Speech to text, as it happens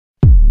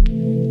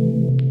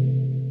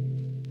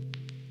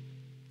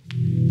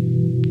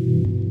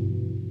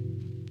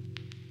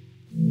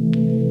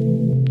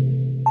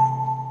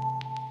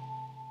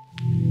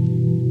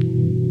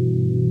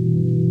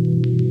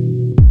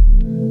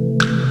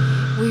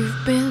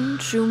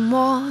want you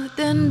more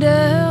than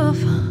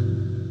death.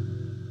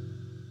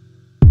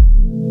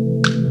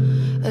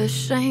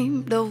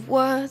 Ashamed of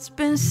what's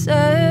been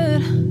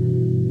said.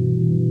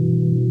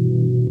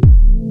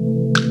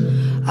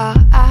 Our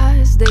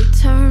eyes, they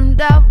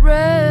turned out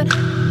red.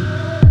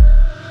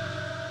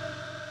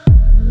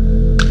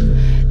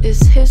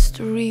 It's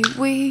history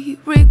we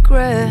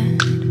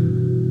regret.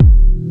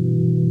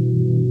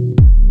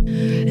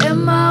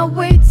 Am I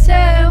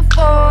waiting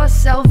for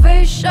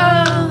salvation?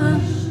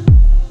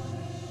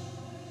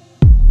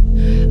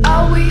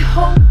 Are we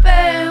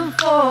hoping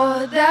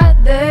for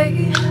that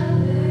day?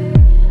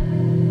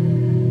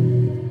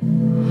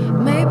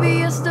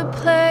 Maybe it's the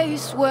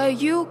place where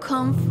you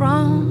come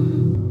from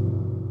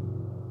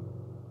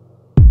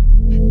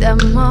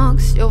that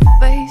marks your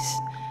face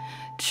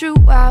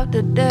throughout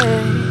the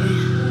day.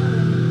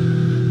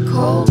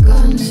 Cold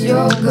guns,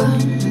 your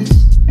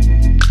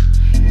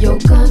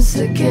guns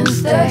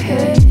against their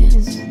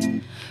heads.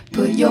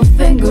 Put your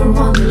finger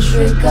on the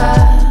trigger,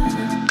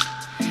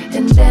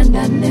 and then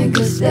that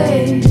nigga's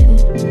dead.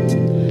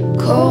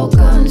 Cold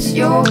guns,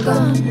 your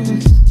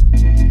guns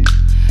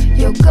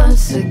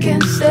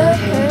against their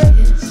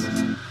heads.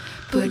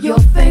 Put your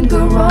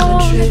finger on the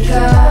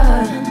trigger,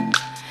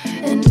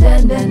 and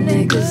then that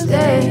nigga's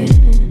dead.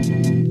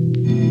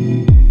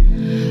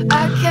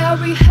 I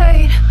carry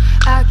hate,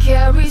 I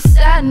carry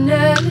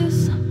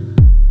sadness.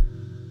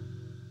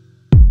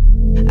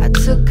 I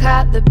took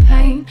out the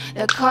pain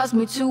that caused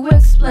me to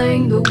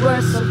explain the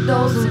worst of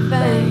those in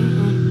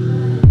vain.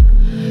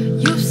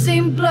 You've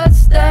seen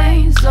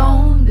bloodstains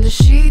on the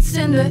sheets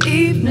in the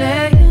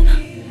evening.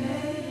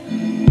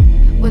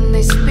 When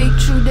they speak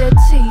through their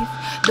teeth,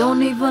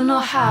 don't even know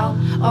how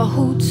or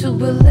who to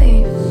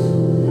believe.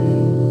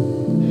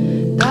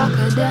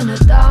 Darker than the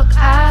dark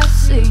I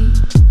see,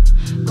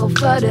 go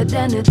further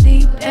than the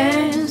deep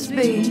ends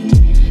be.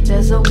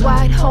 There's a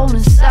white hole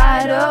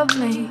inside of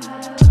me.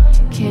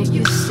 Can't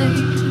you see?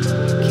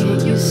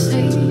 Can't you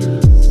see?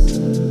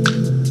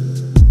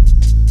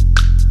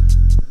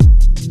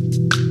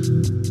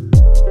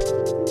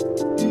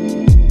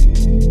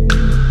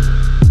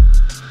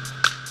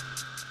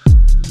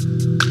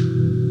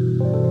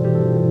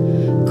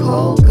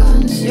 Cold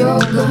guns, your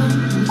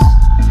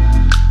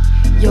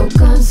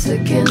guns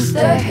against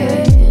their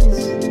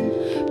heads.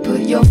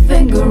 Put your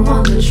finger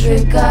on the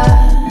trigger,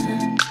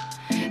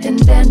 and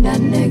then that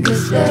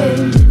nigga's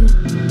dead.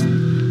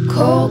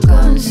 Cold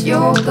guns,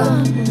 your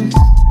guns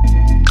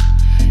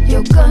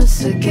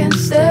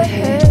against their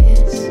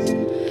heads.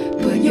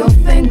 Put your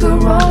finger on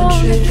the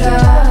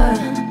trigger,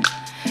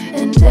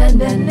 and then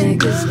that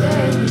nigga's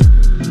dead.